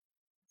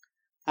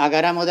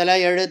அகர முதல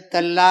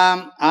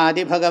எழுத்தெல்லாம்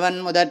ஆதிபகவன்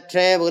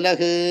முதற்றே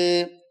உலகு.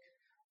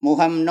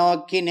 முகம்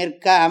நோக்கி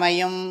நிற்க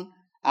அமையும்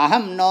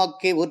அகம்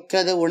நோக்கி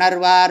உற்றது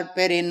உணர்வார்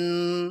பெறின்.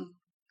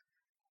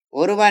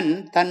 ஒருவன்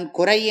தன்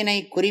குறையினை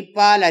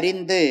குறிப்பால்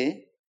அறிந்து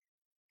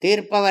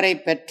தீர்ப்பவரை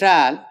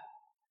பெற்றால்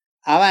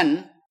அவன்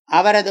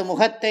அவரது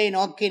முகத்தை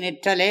நோக்கி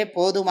நிற்றலே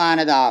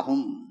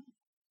போதுமானதாகும்.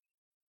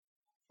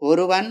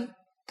 ஒருவன்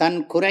தன்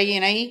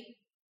குறையினை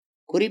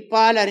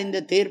குறிப்பால் அறிந்து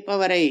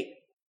தீர்ப்பவரை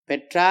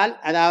பெற்றால்,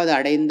 அதாவது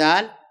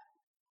அடைந்தால்,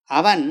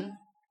 அவன்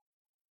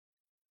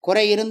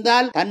குறை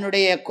இருந்தால்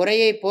தன்னுடைய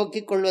குறையை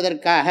போக்கிக்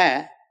கொள்வதற்காக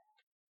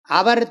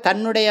அவர்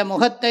தன்னுடைய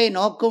முகத்தை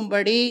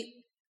நோக்கும்படி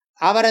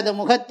அவரது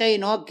முகத்தை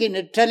நோக்கி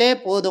நிற்றலே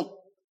போதும்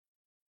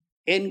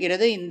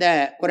என்கிறது இந்த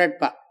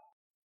குறட்பா.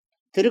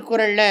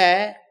 திருக்குறள்ல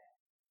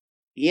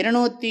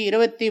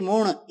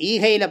 223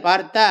 ஈகையில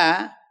பார்த்தா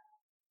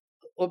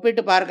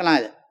ஒப்பிட்டு பார்க்கலாம்.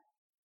 அது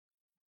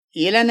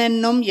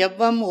இளனென்னும்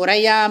எவ்வம்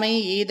உரையாமை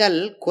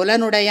ஈதல்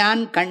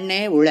குலனுடையான்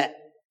கண்ணே உள.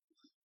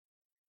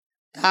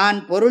 தான்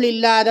பொருள்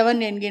இல்லாதவன்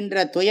என்கின்ற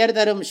துயர்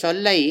தரும்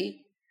சொல்லை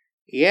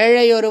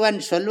ஏழையொருவன்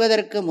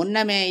சொல்வதற்கு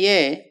முன்னமேயே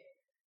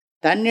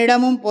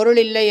தன்னிடமும் பொருள்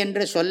இல்லை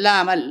என்று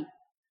சொல்லாமல்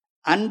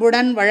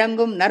அன்புடன்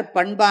வழங்கும்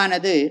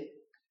நற்பண்பானது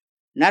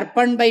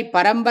நற்பண்பை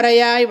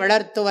பரம்பரையாய்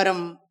வளர்த்து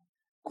வரும்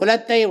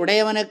குலத்தை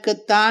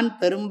உடையவனுக்குத்தான்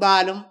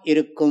பெரும்பாலும்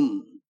இருக்கும்.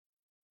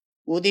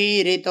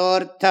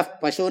 உதீரிதோர்த்தः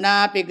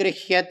பசுனாபி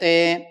கிருஹ்யதே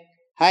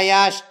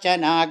ஹயாஷ்ச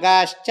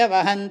நாகாஷ்ச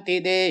வஹந்தி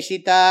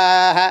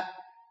தேசிதாः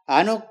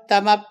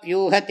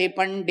அனுக்தமப்யூஹதி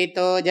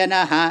பண்டிதோ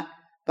ஜனः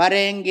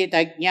பரேங்கித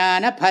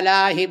ஞான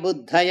பலாஹி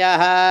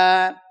புத்தயः.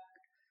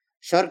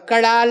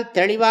 சொற்களால்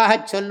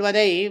தெளிவாகச்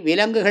சொல்வதை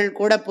விலங்குகள்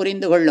கூட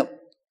புரிந்து கொள்ளும்.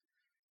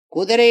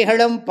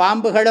 குதிரைகளும்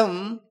பாம்புகளும்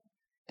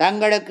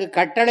தங்களுக்கு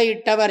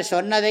கட்டளையிட்டவர்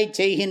சொன்னதை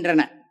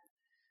செய்கின்றன.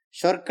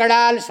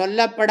 சொற்களால்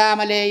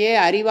சொல்லப்படாமலேயே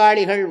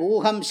அறிவாளிகள்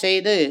ஊகம்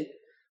செய்து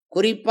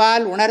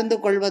குறிப்பால் உணர்ந்து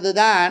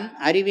கொள்வதுதான்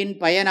அறிவின்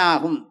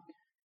பயனாகும்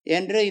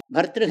என்று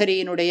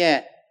பர்த்ருஹரியினுடைய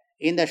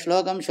இந்த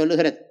ஸ்லோகம்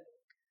சொல்லுகிறது.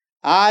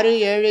 6,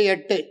 7,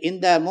 8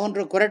 இந்த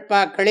 3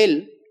 குறட்பாக்களில்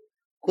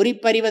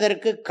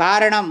குறிப்பறிவதற்கு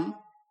காரணம்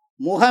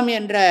முகம்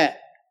என்ற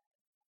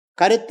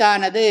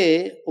கருத்தானது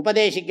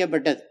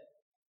உபதேசிக்கப்பட்டது.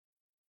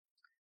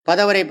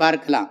 பதவரை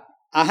பார்க்கலாம்.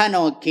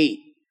 அகநோக்கி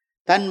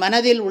தன்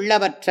மனதில்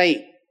உள்ளவற்றை,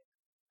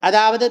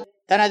 அதாவது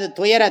தனது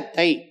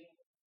துயரத்தை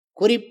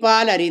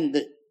குறிப்பால்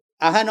அறிந்து.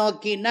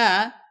 அகநோக்கின்னா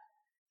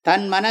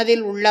தன்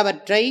மனதில்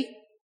உள்ளவற்றை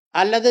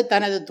அல்லது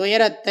தனது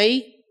துயரத்தை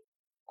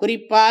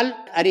குறிப்பால்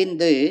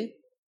அறிந்து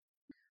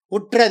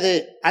உற்றது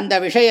அந்த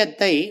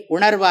விஷயத்தை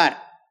உணர்வார்,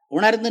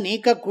 உணர்ந்து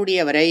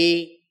நீக்கக்கூடியவரை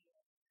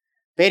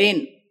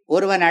பெறின்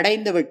ஒருவன்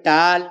அடைந்து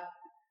விட்டால்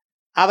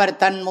அவர்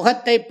தன்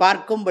முகத்தை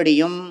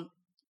பார்க்கும்படியும்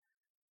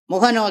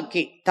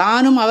முகநோக்கி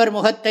தானும் அவர்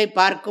முகத்தை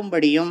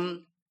பார்க்கும்படியும்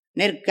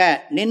நிற்க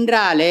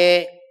நின்றாலே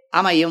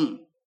அமையும்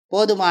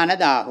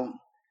போதுமானதாகும்.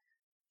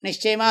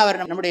 நிச்சயமா அவர்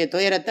நம்முடைய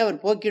துயரத்தை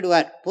அவர்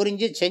போக்கிடுவார்,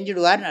 புரிஞ்சு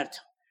செஞ்சுடுவார்னு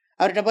அர்த்தம்.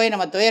 அவர்கிட்ட போய்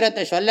நம்ம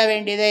துயரத்தை சொல்ல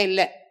வேண்டியதே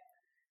இல்லை.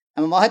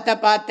 நம்ம முகத்தை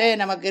பார்த்தே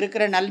நமக்கு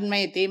இருக்கிற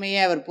நன்மை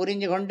தீமையை அவர்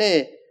புரிஞ்சு கொண்டு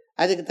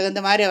அதுக்கு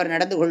தகுந்த மாதிரி அவர்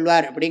நடந்து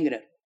கொள்வார்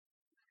அப்படிங்கிறார்.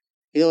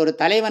 இது ஒரு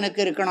தலைவனுக்கு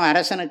இருக்கணும்,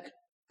 அரசனுக்கு.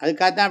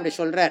 அதுக்காகத்தான் அப்படி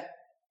சொல்றார்.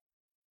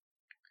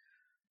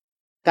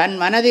 தன்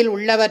மனதில்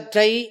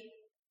உள்ளவற்றை,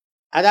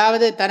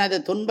 அதாவது தனது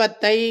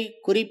துன்பத்தை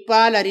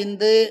குறிப்பால்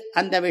அறிந்து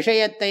அந்த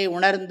விஷயத்தை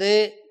உணர்ந்து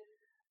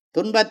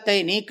துன்பத்தை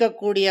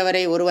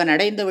நீக்கக்கூடியவரை ஒருவன்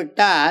அடைந்து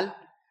விட்டால்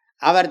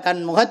அவர்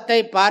தன் முகத்தை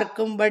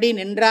பார்க்கும்படி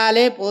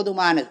நின்றாலே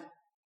போதுமானது.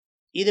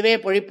 இதுவே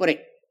பொழிப்புரை.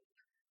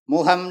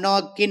 முகம்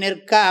நோக்கி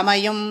நிற்க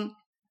அமையும்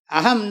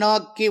அகம்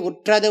நோக்கி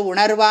உற்றது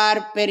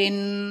உணர்வார்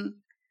பெறின்.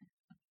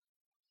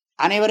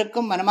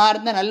 அனைவருக்கும்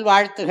மனமார்ந்த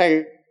நல்வாழ்த்துகள்.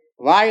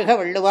 வாழ்க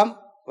வள்ளுவம்,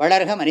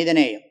 வளர்க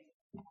மனிதநேயம்.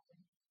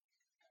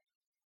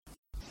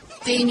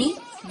 தேனி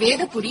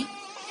வேதபுரி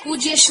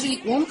பூஜ்ய ஸ்ரீ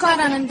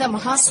ஓம்காரானந்த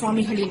மகா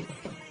சுவாமிகளின்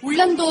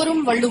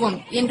உள்ளந்தோறும் வள்ளுவம்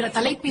என்ற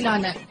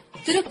தலைப்பிலான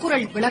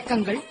திருக்குறள்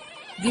விளக்கங்கள்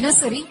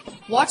தினசரி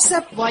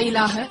வாட்ஸ்அப்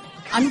வாயிலாக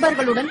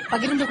அன்பர்களுடன்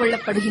பகிர்ந்து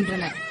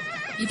கொள்ளப்படுகின்றன.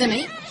 இதனை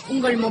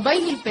உங்கள்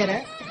மொபைலில் பெற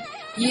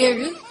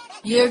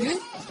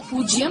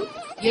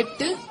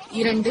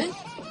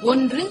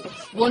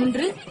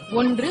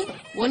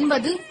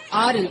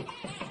 7772111196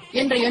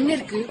 என்ற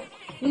எண்ணிற்கு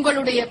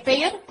உங்களுடைய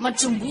பெயர்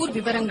மற்றும் ஊர்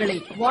விவரங்களை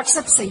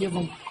வாட்ஸ்அப்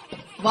செய்யவும்.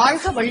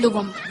 வாழ்க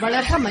வள்ளுவம்,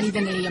 வளர்க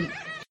மனிதநேயம்.